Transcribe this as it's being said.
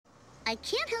I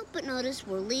can't help but notice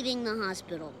we're leaving the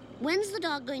hospital. When's the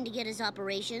dog going to get his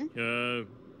operation?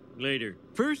 Later.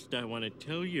 First, I want to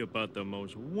tell you about the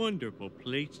most wonderful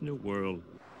place in the world,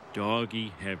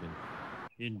 Doggie Heaven.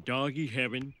 In Doggie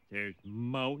Heaven, there's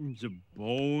mountains of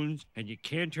bones, and you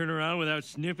can't turn around without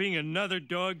sniffing another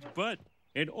dog's butt.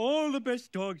 And all the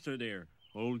best dogs are there.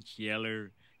 Old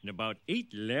Yeller, and about 8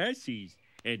 lassies.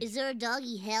 And Is there a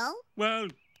doggy hell? well,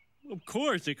 of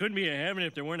course, there couldn't be a heaven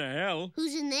if there weren't a hell.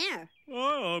 Who's in there?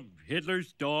 Oh,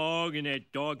 Hitler's dog and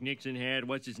that dog Nixon had.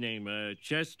 What's his name?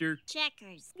 Chester?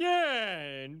 Checkers. Yeah,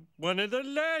 and one of the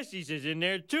lassies is in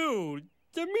there, too.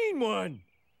 The mean one.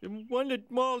 The one that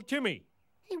mauled Timmy.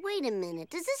 Hey, wait a minute.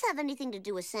 Does this have anything to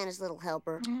do with Santa's little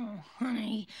helper? Oh,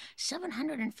 honey,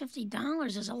 $750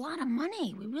 is a lot of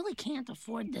money. We really can't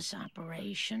afford this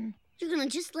operation. You're gonna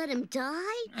just let him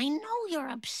die? I know you're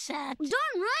upset. Darn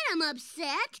right I'm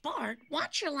upset. Bart,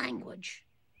 watch your language.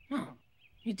 Oh,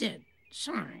 you did.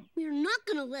 Sorry. We're not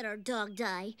gonna let our dog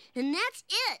die, and that's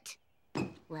it.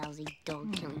 Lousy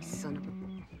dog-killing son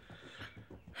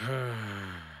of a...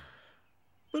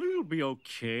 But it'll be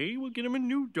okay. We'll get him a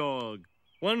new dog.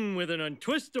 One with an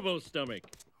untwistable stomach.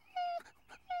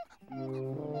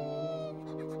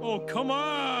 Oh, come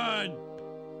on!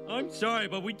 I'm sorry,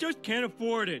 but we just can't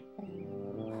afford it.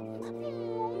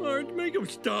 Marge, make him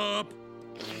stop.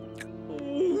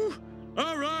 Oh.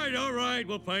 All right,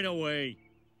 we'll find a way.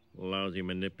 Lousy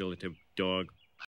manipulative dog.